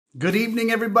Good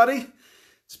evening, everybody.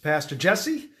 It's Pastor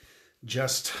Jesse,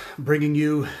 just bringing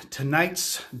you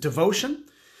tonight's devotion.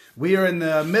 We are in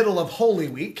the middle of Holy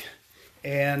Week,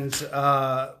 and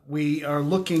we are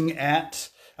looking at,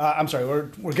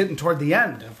 we're getting toward the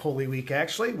end of Holy Week,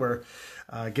 actually. We're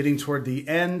getting toward the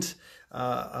end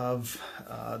of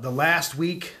the last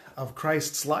week of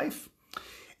Christ's life,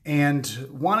 and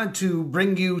wanted to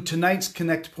bring you tonight's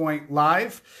Connect Point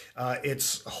Live.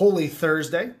 It's Holy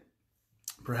Thursday.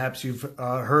 Perhaps you've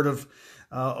heard of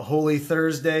Holy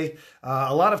Thursday.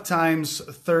 A lot of times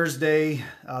Thursday,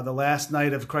 the last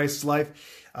night of Christ's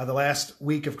life, the last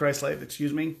week of Christ's life,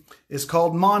 is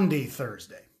called Maundy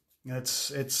Thursday.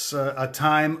 It's a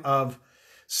time of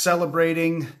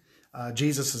celebrating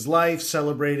Jesus' life,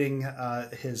 celebrating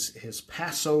his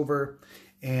Passover,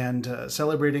 and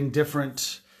celebrating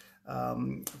different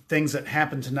things that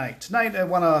happen tonight. Tonight I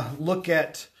want to look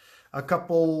at a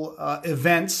couple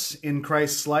events in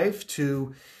Christ's life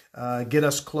to get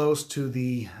us close to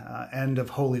the end of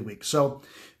Holy Week. So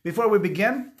before we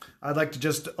begin, I'd like to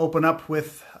just open up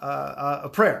with a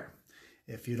prayer.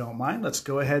 If you don't mind, let's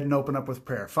go ahead and open up with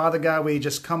prayer. Father God, we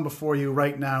just come before you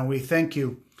right now. We thank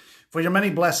you for your many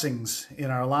blessings in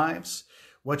our lives,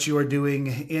 what you are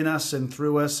doing in us and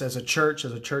through us as a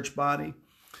church body.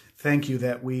 Thank you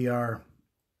that we are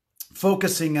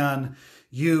focusing on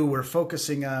you, we're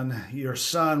focusing on your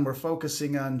Son, we're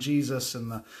focusing on Jesus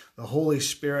and the Holy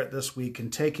Spirit this week,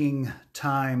 and taking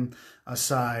time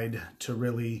aside to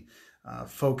really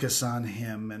focus on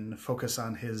him and focus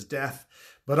on his death,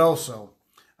 but also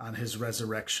on his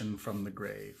resurrection from the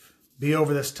grave. Be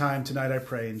over this time tonight, I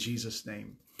pray, in Jesus'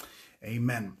 name.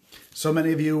 Amen. So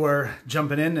many of you are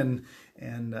jumping in,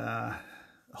 and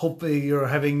hopefully you're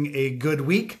having a good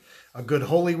week, a good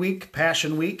Holy Week,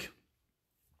 Passion Week.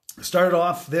 Started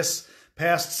off this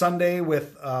past Sunday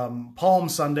with Palm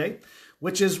Sunday,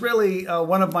 which is really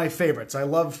one of my favorites. I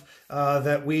love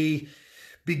that we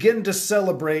begin to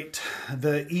celebrate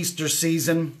the Easter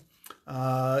season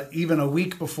even a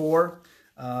week before.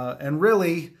 And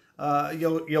really,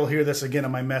 you'll hear this again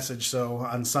in my message so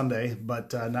on Sunday,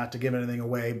 but not to give anything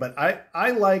away. But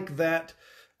I like that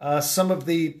some of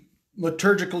the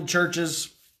liturgical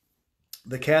churches,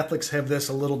 the Catholics have this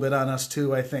a little bit on us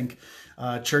too, I think.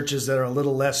 Churches that are a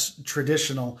little less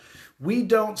traditional, we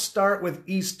don't start with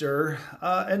Easter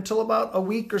until about a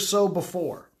week or so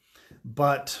before.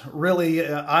 But really,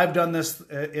 I've done this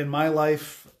in my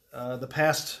life the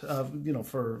past,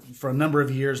 for a number of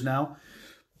years now,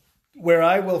 where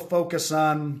I will focus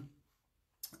on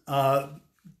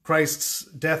Christ's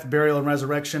death, burial, and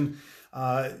resurrection,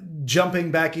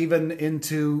 jumping back even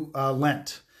into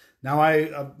Lent.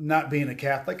 Now, not being a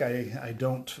Catholic, I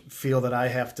don't feel that I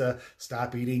have to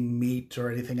stop eating meat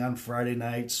or anything on Friday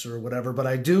nights or whatever, but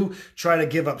I do try to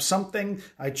give up something.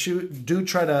 I do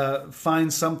try to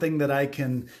find something that I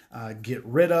can get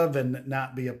rid of and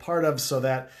not be a part of, so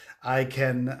that I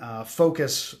can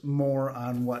focus more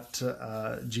on what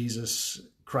Jesus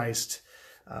Christ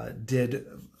did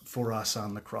for us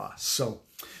on the cross. So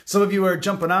some of you are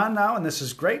jumping on now, and this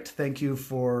is great. Thank you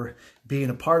for being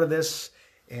a part of this.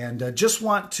 And just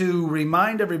want to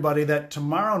remind everybody that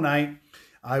tomorrow night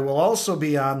I will also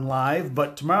be on live,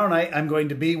 but tomorrow night I'm going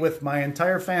to be with my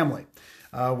entire family.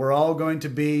 We're all going to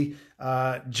be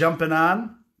jumping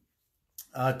on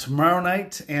tomorrow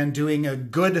night and doing a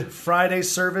Good Friday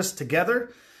service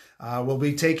together. We'll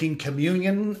be taking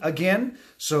communion again.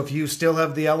 So if you still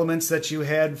have the elements that you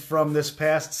had from this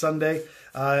past Sunday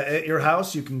at your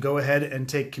house, you can go ahead and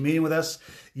take communion with us.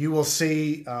 You will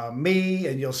see me,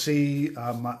 and you'll see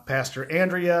Pastor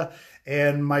Andrea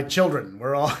and my children.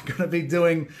 We're all going to be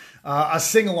doing a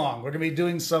sing-along. We're going to be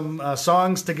doing some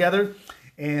songs together,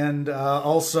 and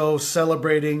also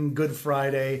celebrating Good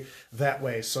Friday that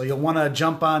way. So you'll want to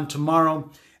jump on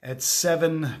tomorrow at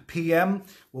 7 p.m.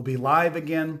 We'll be live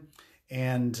again,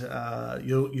 and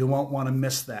you won't want to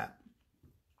miss that.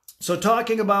 So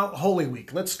talking about Holy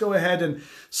Week, let's go ahead and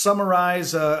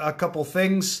summarize a couple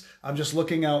things. I'm just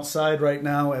looking outside right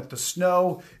now at the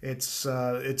snow. It's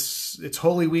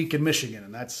Holy Week in Michigan,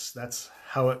 and that's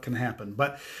how it can happen.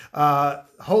 But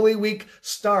Holy Week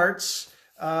starts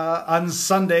on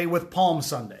Sunday with Palm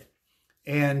Sunday,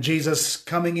 and Jesus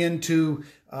coming into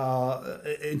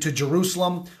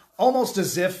Jerusalem, almost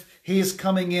as if he is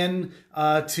coming in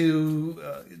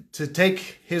to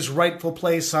take his rightful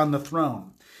place on the throne.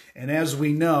 And as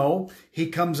we know, he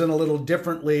comes in a little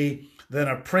differently than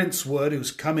a prince would, who's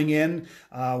coming in,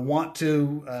 want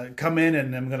to come in,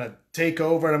 and I'm going to take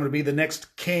over, and I'm going to be the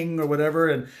next king or whatever.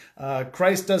 And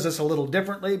Christ does this a little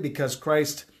differently, because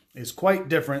Christ is quite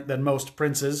different than most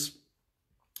princes.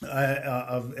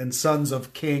 and sons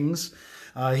of kings.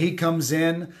 He comes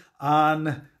in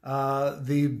on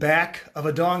the back of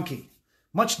a donkey.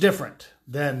 Much different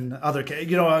than other,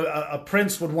 a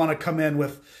prince would want to come in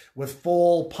with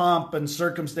full pomp and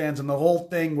circumstance and the whole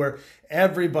thing where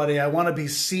everybody, I want to be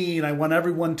seen. I want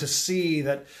everyone to see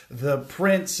that the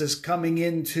prince is coming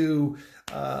in to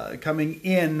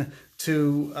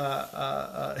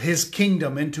his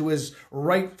kingdom, into his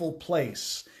rightful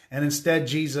place. And instead,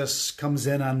 Jesus comes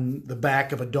in on the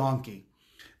back of a donkey.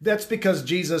 That's because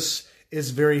Jesus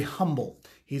is very humble.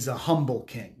 He's a humble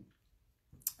king.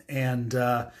 And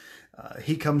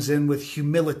he comes in with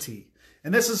humility.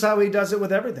 And this is how he does it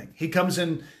with everything. He comes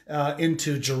in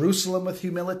into Jerusalem with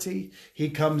humility. He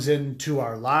comes into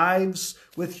our lives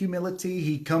with humility.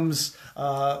 He comes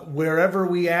wherever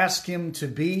we ask him to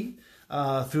be.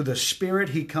 Through the Spirit,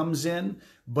 he comes in.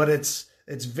 But it's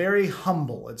very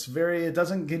humble. He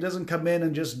doesn't come in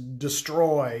and just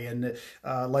destroy and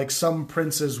like some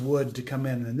princes would to come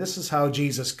in. And this is how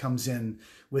Jesus comes in,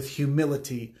 with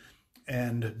humility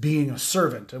and being a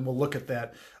servant. And we'll look at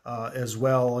that as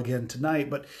well again tonight.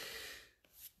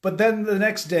 But then the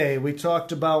next day we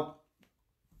talked about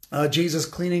Jesus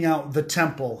cleaning out the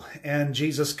temple, and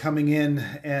Jesus coming in,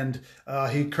 and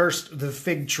he cursed the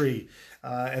fig tree.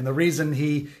 And the reason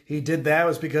he did that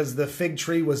was because the fig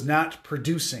tree was not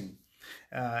producing.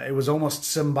 It was almost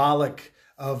symbolic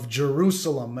of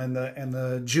Jerusalem and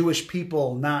the Jewish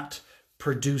people not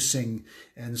producing.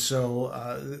 And so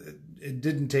it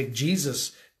didn't take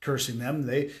Jesus cursing them.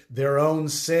 Their own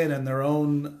sin and their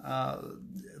own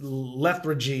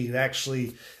lethargy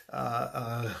actually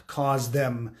caused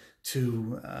them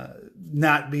to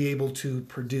not be able to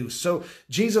produce. So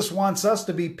Jesus wants us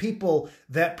to be people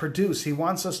that produce. He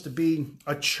wants us to be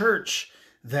a church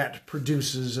that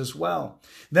produces as well.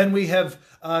 Then we have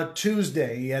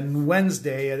Tuesday and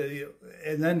Wednesday,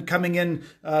 and then coming in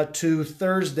to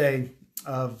Thursday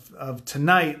of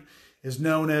tonight is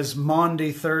known as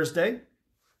Maundy Thursday.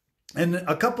 And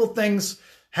a couple things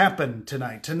happen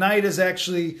tonight. Tonight is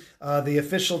actually the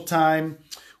official time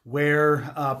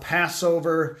where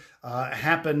Passover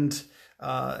happened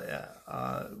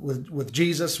with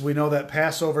Jesus. We know that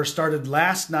Passover started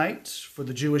last night for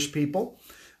the Jewish people,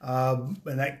 and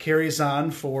that carries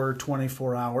on for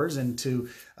 24 hours into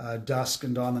dusk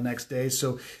and dawn the next day.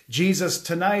 So Jesus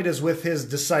tonight is with his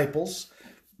disciples,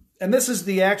 and this is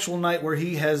the actual night where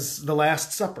he has the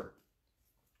Last Supper.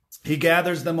 He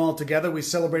gathers them all together. We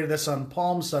celebrated this on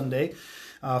Palm Sunday,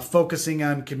 focusing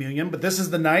on communion, but this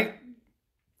is the night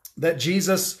that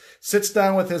Jesus sits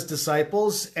down with his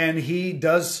disciples and he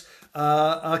does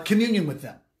communion with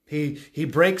them. He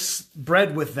breaks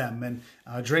bread with them and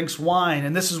drinks wine.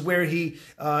 And this is where he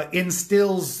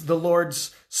instills the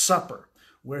Lord's Supper,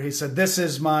 where he said, "This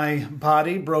is my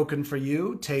body broken for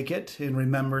you. Take it in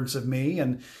remembrance of me."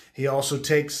 And he also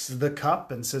takes the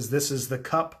cup and says, "This is the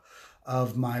cup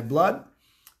of my blood.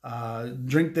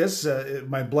 Drink this,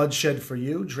 my blood shed for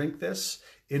you. Drink this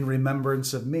in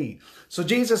remembrance of me." So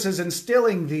Jesus is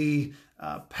instilling the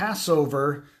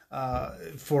Passover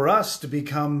for us to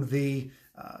become the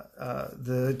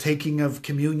taking of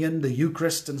communion, the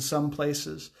Eucharist in some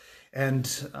places. And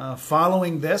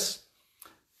following this,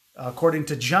 according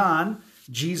to John,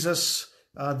 Jesus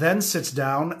then sits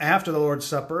down after the Lord's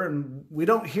Supper. And we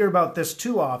don't hear about this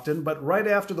too often, but right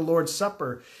after the Lord's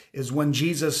Supper is when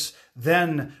Jesus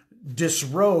then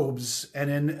disrobes, and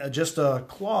in just a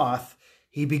cloth,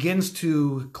 he begins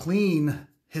to clean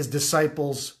his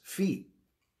disciples' feet.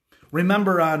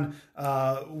 Remember on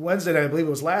Wednesday night, I believe it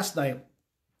was last night,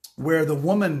 where the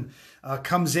woman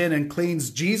comes in and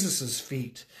cleans Jesus's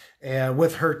feet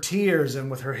with her tears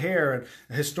and with her hair. And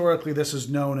historically, this is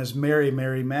known as Mary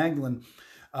Magdalene.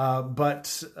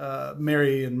 But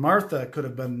Mary and Martha could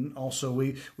have been also.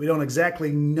 We don't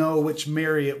exactly know which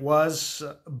Mary it was,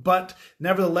 but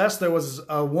nevertheless, there was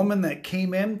a woman that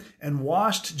came in and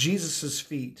washed Jesus's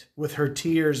feet with her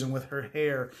tears and with her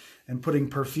hair and putting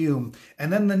perfume.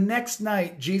 And then the next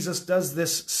night, Jesus does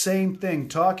this same thing,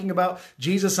 talking about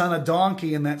Jesus on a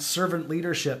donkey and that servant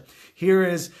leadership. Here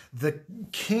is the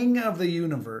King of the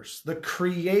universe, the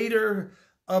creator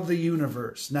of the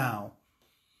universe now,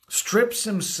 strips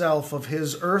himself of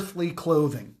his earthly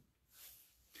clothing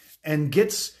and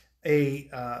gets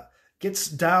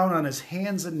down on his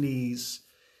hands and knees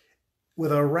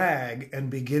with a rag and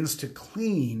begins to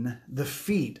clean the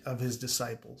feet of his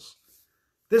disciples.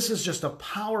 This is just a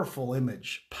powerful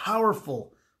image,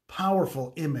 powerful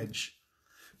image,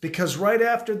 because right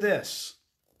after this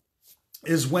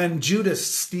is when Judas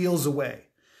steals away.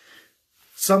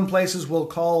 Some places will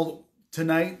call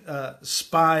tonight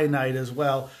spy night as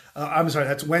well. I'm sorry,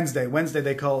 that's Wednesday. Wednesday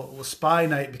they call it spy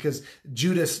night because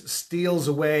Judas steals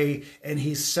away and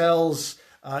he sells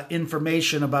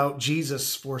information about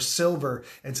Jesus for silver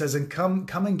and says, and come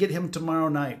and get him tomorrow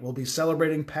night. We'll be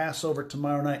celebrating Passover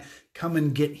tomorrow night. Come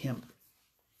and get him.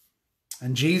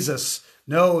 And Jesus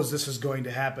knows this is going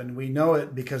to happen. We know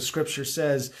it because Scripture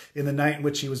says in the night in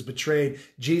which he was betrayed,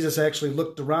 Jesus actually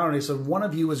looked around and he said, one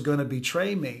of you is going to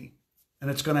betray me, and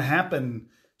it's going to happen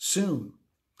soon.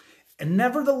 And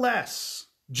nevertheless,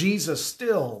 Jesus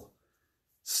still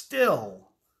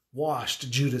washed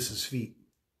Judas's feet.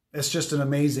 It's just an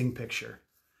amazing picture.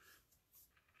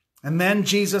 And then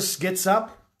Jesus gets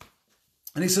up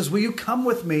and he says, will you come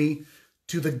with me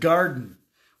to the garden?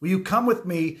 Will you come with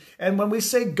me? And when we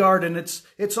say garden,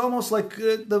 it's almost like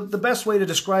the best way to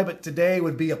describe it today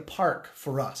would be a park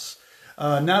for us.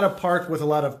 Not a park with a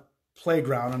lot of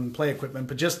playground and play equipment,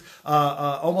 but just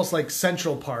almost like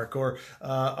Central Park, or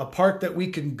a park that we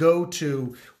can go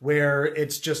to where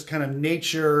it's just kind of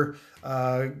nature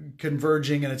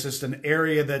converging, and it's just an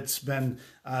area that's been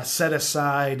set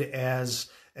aside as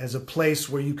a place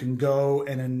where you can go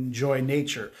and enjoy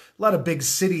nature. A lot of big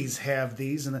cities have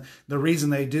these, and the reason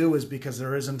they do is because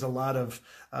there isn't a lot of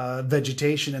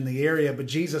vegetation in the area. But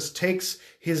Jesus takes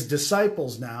his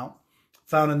disciples now,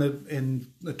 found in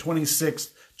the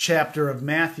 26th chapter of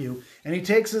Matthew, and he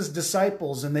takes his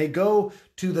disciples and they go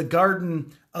to the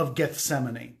Garden of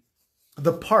Gethsemane,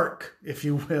 the park, if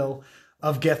you will,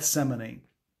 of Gethsemane.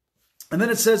 And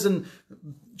then it says in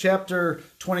chapter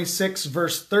 26,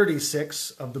 verse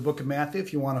 36 of the book of Matthew,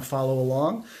 if you want to follow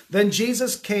along, then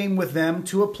Jesus came with them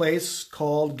to a place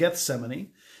called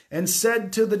Gethsemane and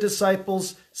said to the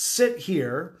disciples, sit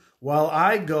here while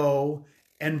I go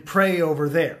and pray over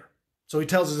there. So he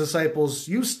tells his disciples,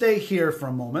 you stay here for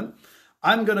a moment.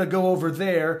 I'm going to go over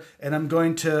there and I'm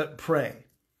going to pray.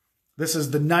 This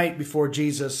is the night before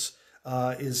Jesus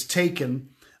is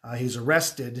taken. He's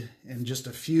arrested in just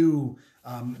a few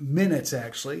minutes,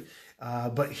 actually.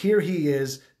 But here he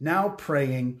is now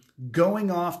praying, going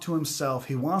off to himself.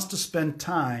 He wants to spend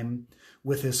time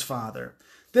with his Father.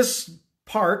 This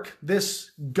park,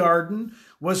 this garden,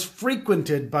 was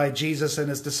frequented by Jesus and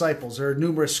his disciples. There are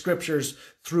numerous scriptures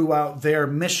throughout their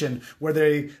mission where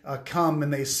they come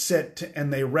and they sit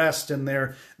and they rest, and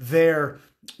they're there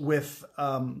with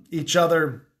each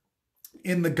other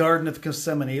in the Garden of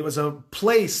Gethsemane. It was a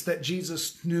place that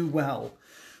Jesus knew well.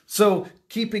 So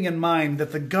keeping in mind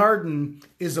that the garden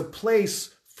is a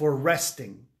place for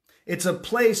resting. It's a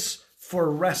place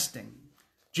for resting.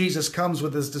 Jesus comes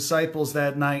with his disciples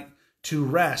that night to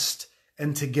rest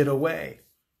and to get away.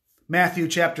 Matthew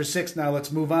chapter 6, now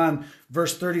let's move on,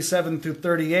 verse 37 through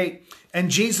 38. And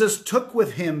Jesus took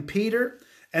with him Peter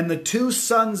and the two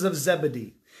sons of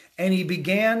Zebedee, and he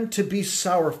began to be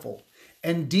sorrowful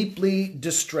and deeply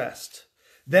distressed.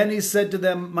 Then he said to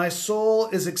them, my soul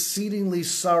is exceedingly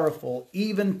sorrowful,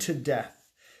 even to death.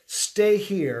 Stay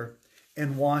here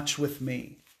and watch with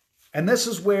me. And this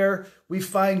is where we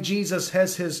find Jesus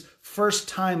has his first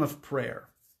time of prayer.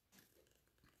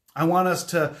 I want us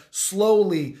to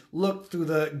slowly look through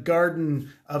the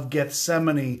Garden of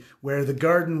Gethsemane, where the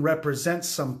garden represents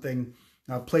something,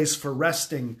 a place for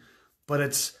resting, but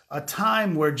it's a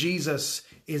time where Jesus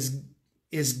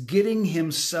is getting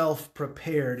himself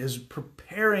prepared, is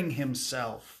preparing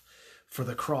himself for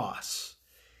the cross.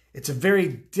 It's a very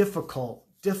difficult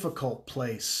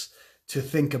place to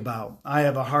think about. I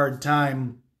have a hard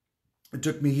time. It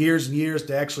took me years and years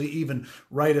to actually even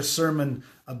write a sermon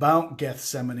about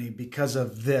Gethsemane because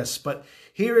of this. But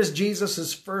here is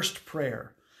Jesus' first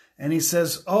prayer. And he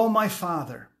says, oh, my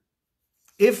Father,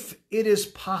 if it is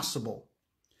possible,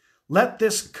 let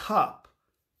this cup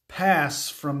pass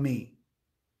from me.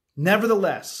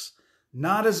 Nevertheless,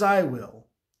 not as I will,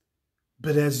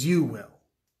 but as you will.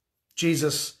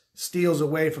 Jesus steals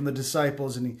away from the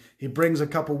disciples and he brings a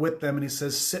couple with them and he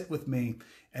says, sit with me.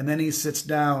 And then he sits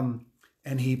down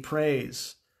and he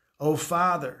prays, oh,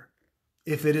 Father,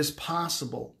 if it is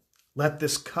possible, let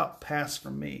this cup pass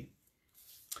from me.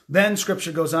 Then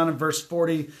scripture goes on in verse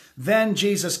 40, then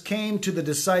Jesus came to the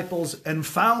disciples and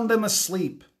found them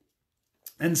asleep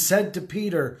and said to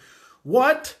Peter,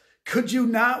 what? Could you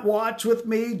not watch with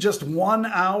me just 1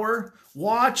 hour?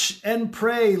 Watch and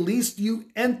pray, lest you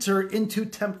enter into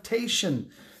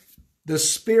temptation. The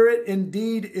spirit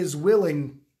indeed is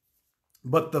willing,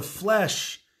 but the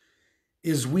flesh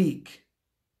is weak.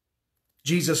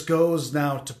 Jesus goes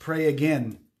now to pray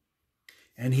again.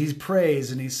 And he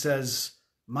prays and he says,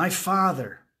 my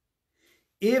Father,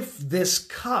 if this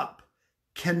cup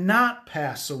cannot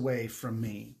pass away from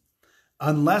me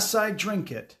unless I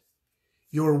drink it,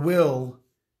 your will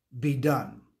be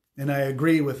done. And I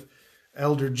agree with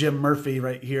Elder Jim Murphy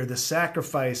right here. The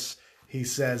sacrifice, he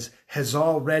says, has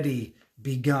already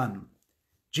begun.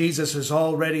 Jesus is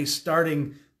already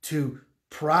starting to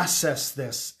process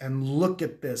this and look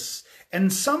at this.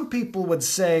 And some people would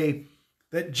say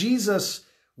that Jesus,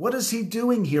 what is he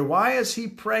doing here? Why is he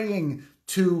praying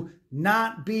to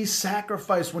not be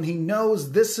sacrificed when he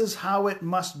knows this is how it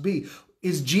must be?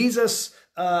 Is Jesus,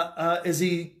 is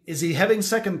he having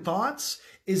second thoughts?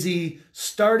 Is he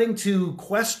starting to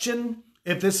question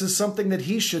if this is something that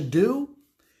he should do?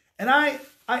 And I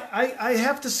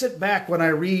have to sit back when I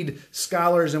read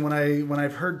scholars and when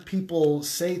I've heard people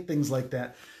say things like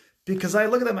that, because I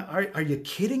look at them, are you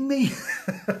kidding me?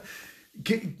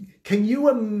 Can you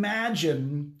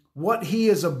imagine what he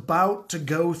is about to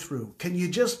go through? Can you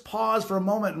just pause for a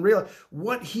moment and realize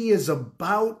what he is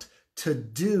about to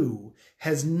do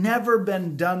has never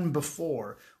been done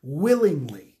before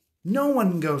willingly? No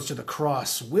one goes to the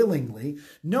cross willingly.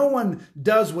 No one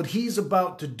does what he's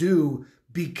about to do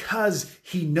because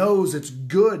he knows it's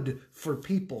good for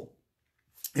people.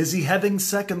 Is he having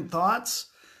second thoughts?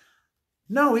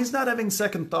 No, he's not having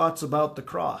second thoughts about the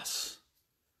cross.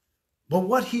 But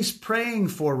what he's praying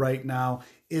for right now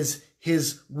is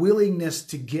his willingness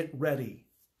to get ready.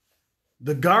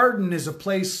 The garden is a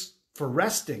place for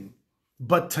resting,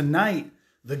 but tonight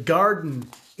the garden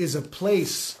is a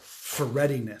place for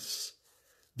readiness.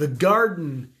 The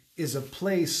garden is a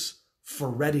place for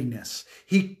readiness.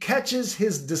 He catches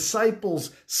his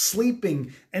disciples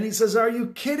sleeping and he says, are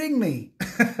you kidding me?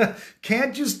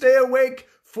 Can't you stay awake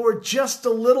for just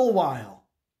a little while?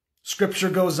 Scripture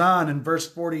goes on in verse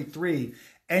 43,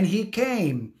 and he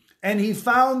came and he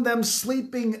found them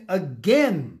sleeping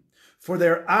again, for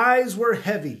their eyes were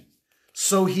heavy.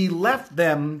 So he left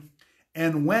them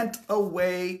and went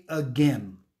away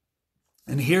again.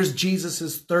 And here's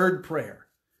Jesus' third prayer.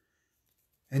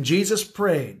 And Jesus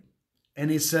prayed,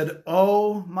 and he said,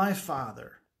 "Oh, my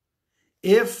Father,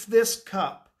 if this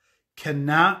cup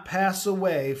cannot pass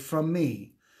away from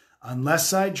me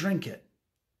unless I drink it,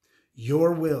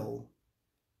 your will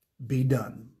be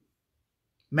done."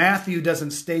 Matthew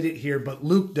doesn't state it here, but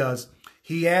Luke does.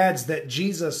 He adds that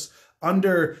Jesus,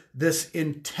 under this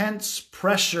intense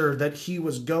pressure that he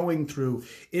was going through,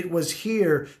 it was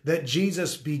here that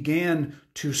Jesus began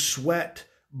to sweat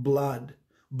blood.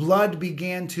 Blood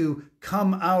began to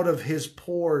come out of his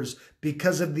pores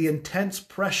because of the intense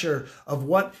pressure of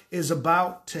what is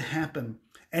about to happen.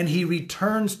 And he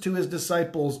returns to his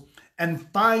disciples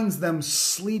and finds them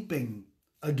sleeping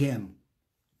again.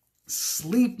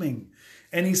 Sleeping.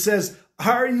 And he says,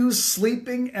 "Are you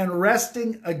sleeping and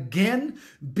resting again?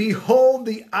 Behold,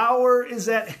 the hour is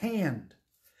at hand,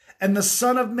 and the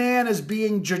Son of Man is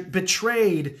being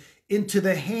betrayed into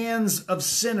the hands of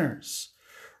sinners.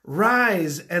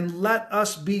 Rise and let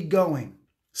us be going.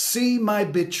 See, my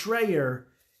betrayer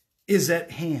is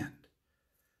at hand."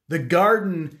 The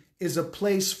garden is a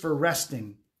place for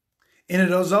resting, and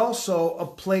it is also a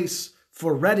place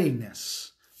for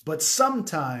readiness. But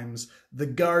sometimes the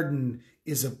garden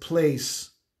is a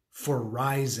place for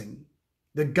rising.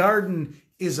 The garden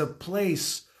is a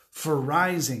place for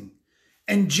rising.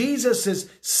 And Jesus is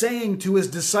saying to his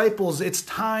disciples, it's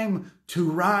time to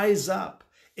rise up.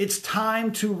 It's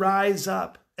time to rise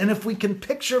up. And if we can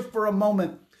picture for a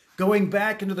moment going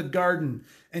back into the garden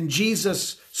and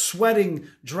Jesus sweating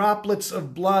droplets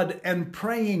of blood and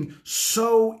praying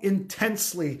so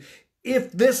intensely,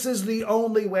 if this is the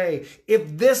only way,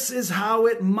 if this is how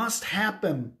it must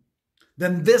happen,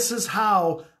 then this is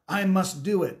how I must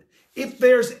do it. If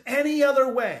there's any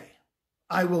other way,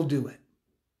 I will do it.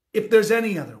 If there's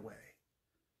any other way.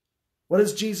 What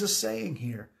is Jesus saying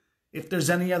here? If there's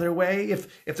any other way,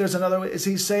 if there's another way, is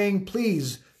he saying,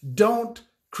 please don't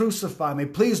crucify me.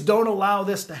 Please don't allow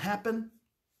this to happen?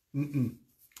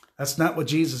 That's not what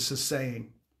Jesus is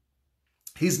saying.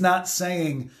 He's not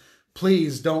saying,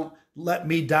 please don't let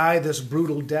me die this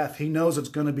brutal death. He knows it's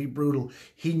going to be brutal.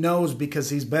 He knows because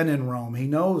he's been in Rome. He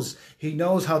knows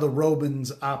how the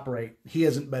Romans operate. He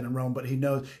hasn't been in Rome, but he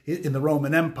knows in the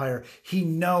Roman Empire. He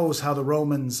knows how the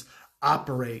Romans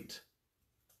operate.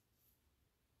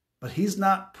 But he's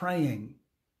not praying.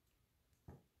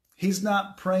 He's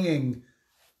not praying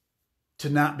to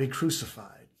not be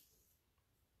crucified.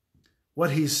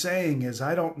 What he's saying is,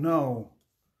 I don't know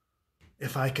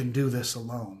if I can do this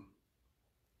alone.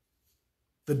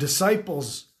 The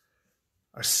disciples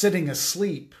are sitting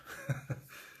asleep.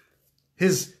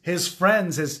 His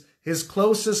friends, his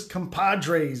closest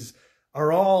compadres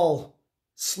are all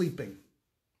sleeping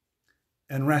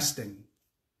and resting.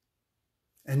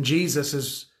 And Jesus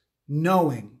is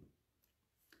knowing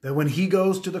that when he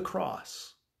goes to the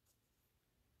cross,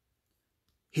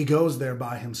 he goes there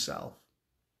by himself.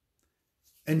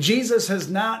 And Jesus has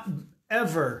not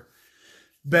ever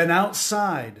been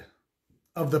outside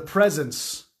of the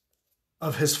presence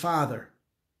of his Father.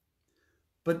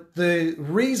 But the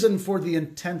reason for the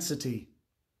intensity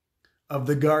of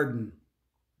the garden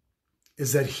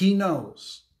is that he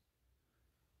knows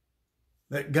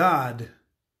that God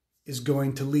is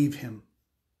going to leave him.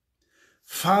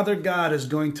 Father God is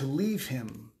going to leave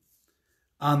him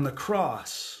on the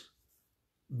cross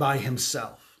by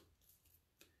himself.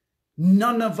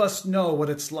 None of us know what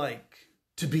it's like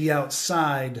to be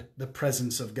outside the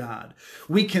presence of God.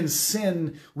 We can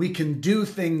sin, we can do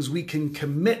things, we can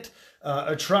commit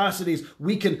atrocities,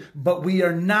 but we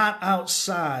are not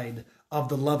outside of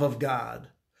the love of God.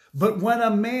 But when a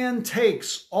man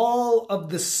takes all of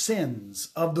the sins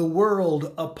of the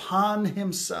world upon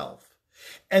himself,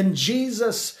 and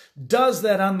Jesus does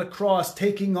that on the cross,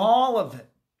 taking all of it,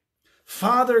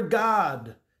 Father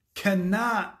God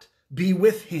cannot be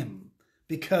with him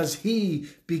because he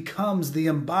becomes the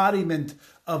embodiment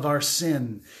of our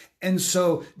sin. And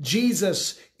so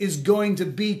Jesus is going to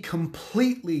be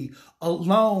completely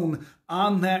alone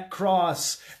on that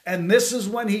cross. And this is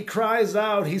when he cries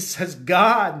out. He says,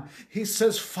 God, he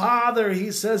says, Father,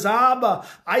 he says, Abba,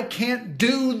 I can't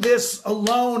do this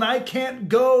alone. I can't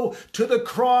go to the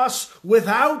cross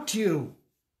without you.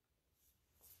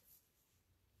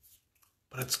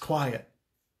 But it's quiet.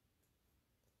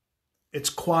 It's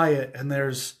quiet, and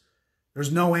there's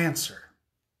no answer.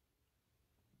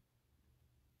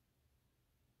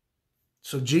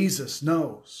 So Jesus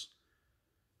knows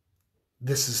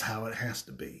this is how it has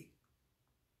to be.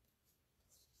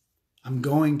 I'm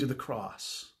going to the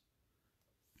cross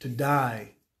to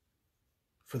die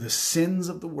for the sins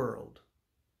of the world,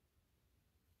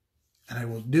 and I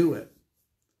will do it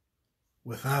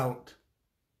without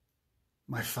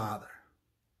my Father.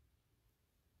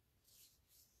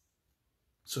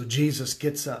 So Jesus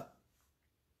gets up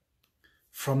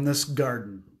from this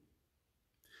garden,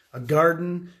 a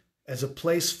garden as a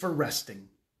place for resting,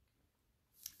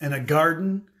 and a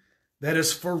garden that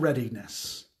is for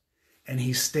readiness. And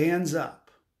he stands up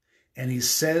and he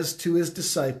says to his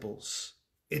disciples,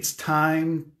 it's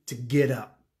time to get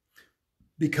up,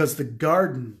 because the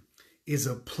garden is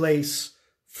a place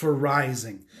for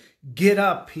rising. Get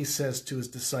up, he says to his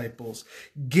disciples.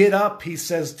 Get up, he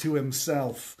says to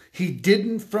himself. He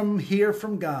didn't hear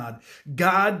from God.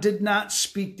 God did not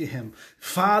speak to him.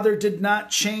 Father did not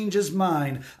change his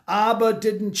mind. Abba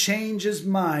didn't change his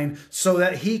mind so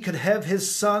that he could have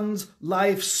his son's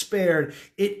life spared.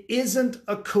 It isn't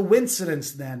a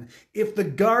coincidence then, if the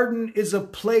garden is a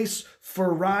place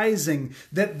for rising,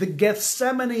 that the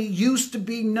Gethsemane used to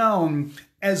be known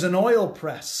as an oil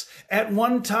press. At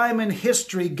one time in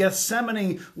history,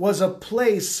 Gethsemane was a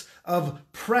place of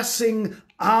pressing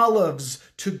olives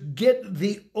to get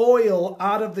the oil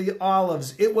out of the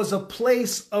olives. It was a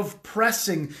place of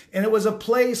pressing, and it was a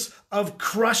place of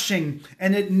crushing,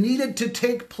 and it needed to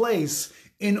take place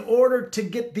in order to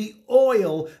get the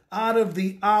oil out of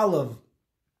the olive.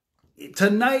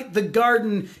 Tonight, the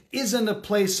garden isn't a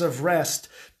place of rest.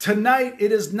 Tonight,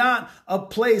 it is not a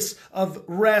place of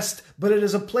rest, but it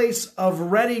is a place of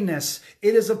readiness.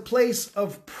 It is a place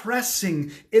of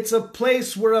pressing. It's a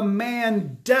place where a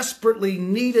man desperately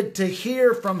needed to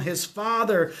hear from his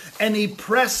Father, and he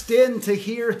pressed in to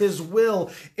hear his will.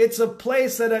 It's a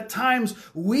place that at times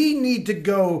we need to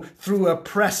go through a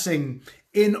pressing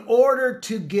in order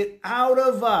to get out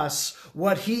of us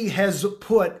what he has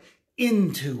put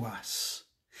into us.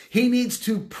 He needs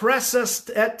to press us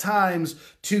at times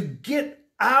to get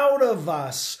out of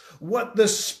us what the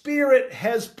Spirit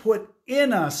has put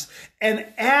in us. And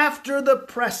after the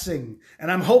pressing,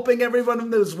 and I'm hoping everyone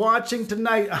who's watching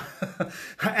tonight,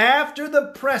 after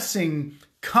the pressing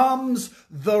comes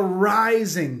the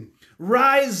rising.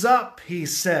 Rise up, he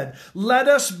said. Let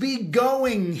us be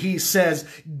going, he says.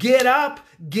 Get up,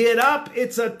 get up.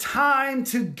 It's a time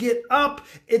to get up.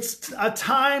 It's a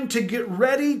time to get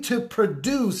ready to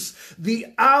produce.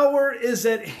 The hour is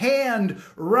at hand.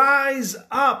 Rise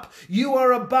up. You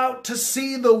are about to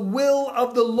see the will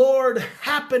of the Lord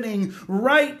happening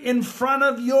right in front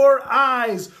of your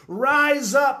eyes.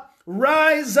 Rise up,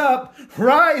 rise up,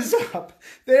 rise up.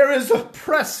 There is a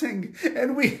pressing,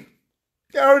 and we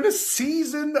We are in a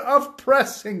season of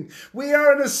pressing. We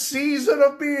are in a season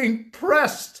of being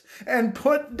pressed and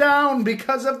put down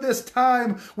because of this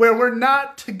time where we're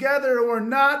not together, we're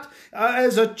not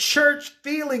as a church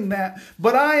feeling that.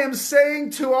 But I am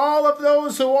saying to all of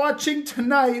those who are watching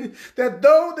tonight that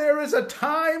though there is a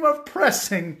time of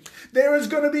pressing, there is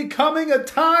going to be coming a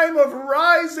time of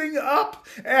rising up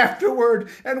afterward.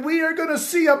 And we are going to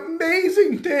see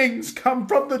amazing things come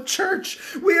from the church.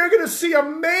 We are going to see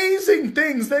amazing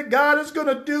things that God is going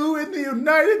to do in the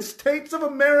United States of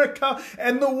America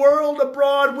and the world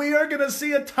abroad. We are going to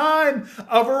see a time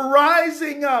of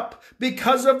rising up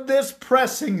because of this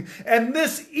pressing. And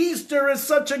this Easter is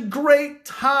such a great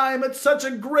time. It's such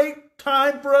a great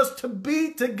time for us to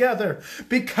be together,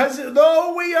 because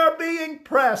though we are being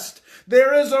pressed,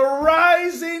 there is a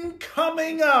rising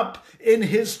coming up in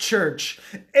his church.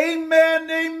 Amen,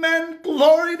 amen,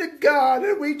 glory to God.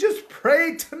 And we just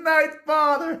pray tonight,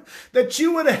 Father, that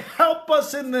you would help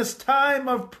us in this time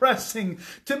of pressing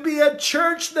to be a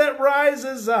church that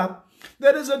rises up,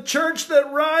 that is a church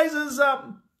that rises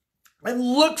up and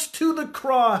looks to the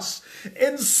cross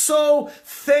in so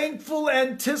thankful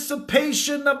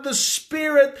anticipation of the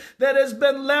Spirit that has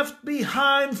been left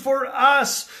behind for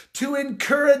us to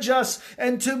encourage us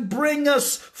and to bring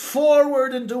us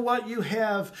forward into what you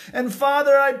have. And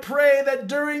Father, I pray that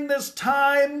during this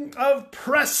time of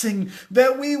pressing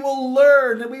that we will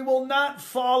learn, that we will not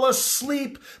fall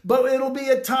asleep, but it'll be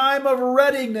a time of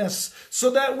readiness so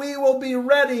that we will be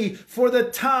ready for the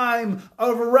time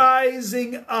of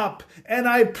rising up. And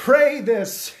I pray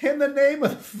this in the name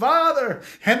of the Father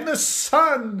and the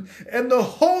Son and the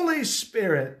Holy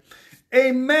Spirit.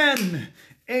 Amen.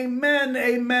 Amen,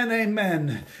 amen,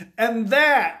 amen. And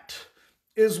that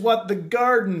is what the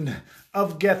Garden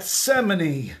of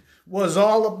Gethsemane was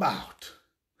all about.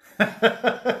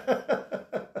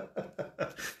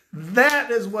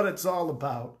 That is what it's all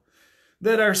about.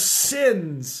 That our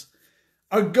sins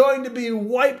are going to be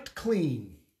wiped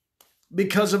clean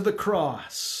because of the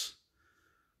cross.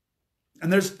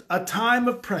 And there's a time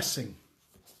of pressing.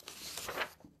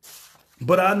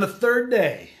 But on the third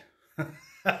day,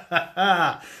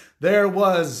 there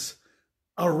was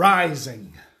a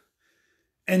rising,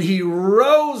 and he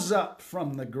rose up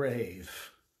from the grave.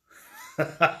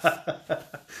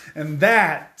 And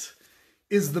that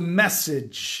is the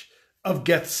message of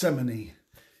Gethsemane.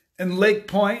 And Lake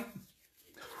Point,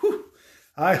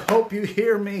 I hope you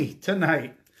hear me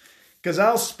tonight, because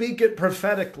I'll speak it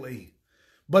prophetically.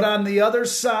 But on the other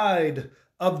side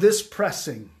of this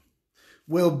pressing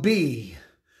will be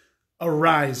a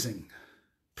rising.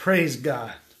 Praise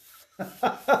God.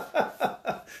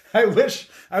 I wish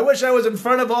I was in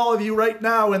front of all of you right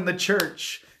now in the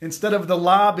church instead of the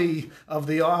lobby of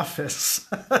the office.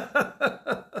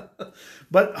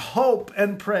 But hope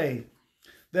and pray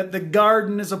that the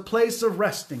garden is a place of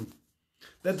resting,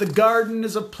 that the garden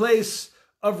is a place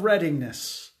of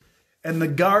readiness, and the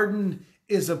garden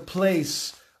is a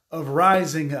place of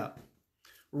rising up.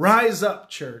 Rise up,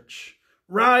 church.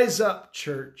 Rise up,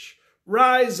 church.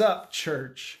 Rise up,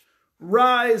 church.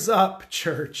 Rise up,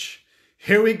 church.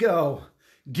 Here we go.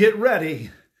 Get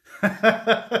ready.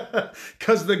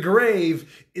 Because the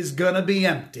grave is going to be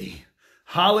empty.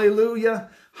 Hallelujah,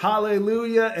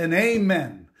 hallelujah, and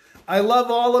amen. I love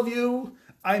all of you.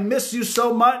 I miss you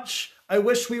so much. I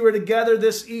wish we were together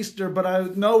this Easter, but I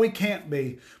know we can't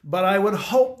be. But I would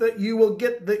hope that you will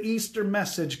get the Easter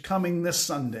message coming this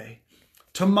Sunday.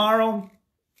 Tomorrow,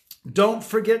 don't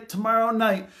forget tomorrow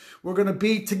night, we're going to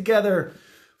be together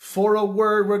for a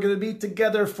word. We're going to be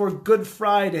together for Good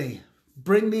Friday.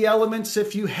 Bring the elements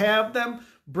if you have them.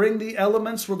 Bring the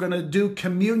elements. We're going to do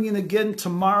communion again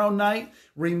tomorrow night,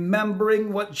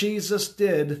 remembering what Jesus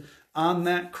did on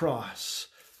that cross.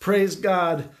 Praise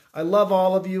God. I love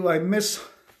all of you. I miss...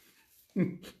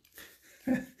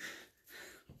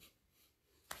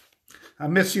 I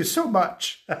miss you so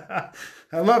much. I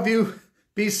love you.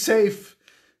 Be safe.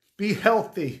 Be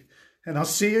healthy. And I'll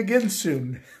see you again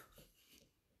soon.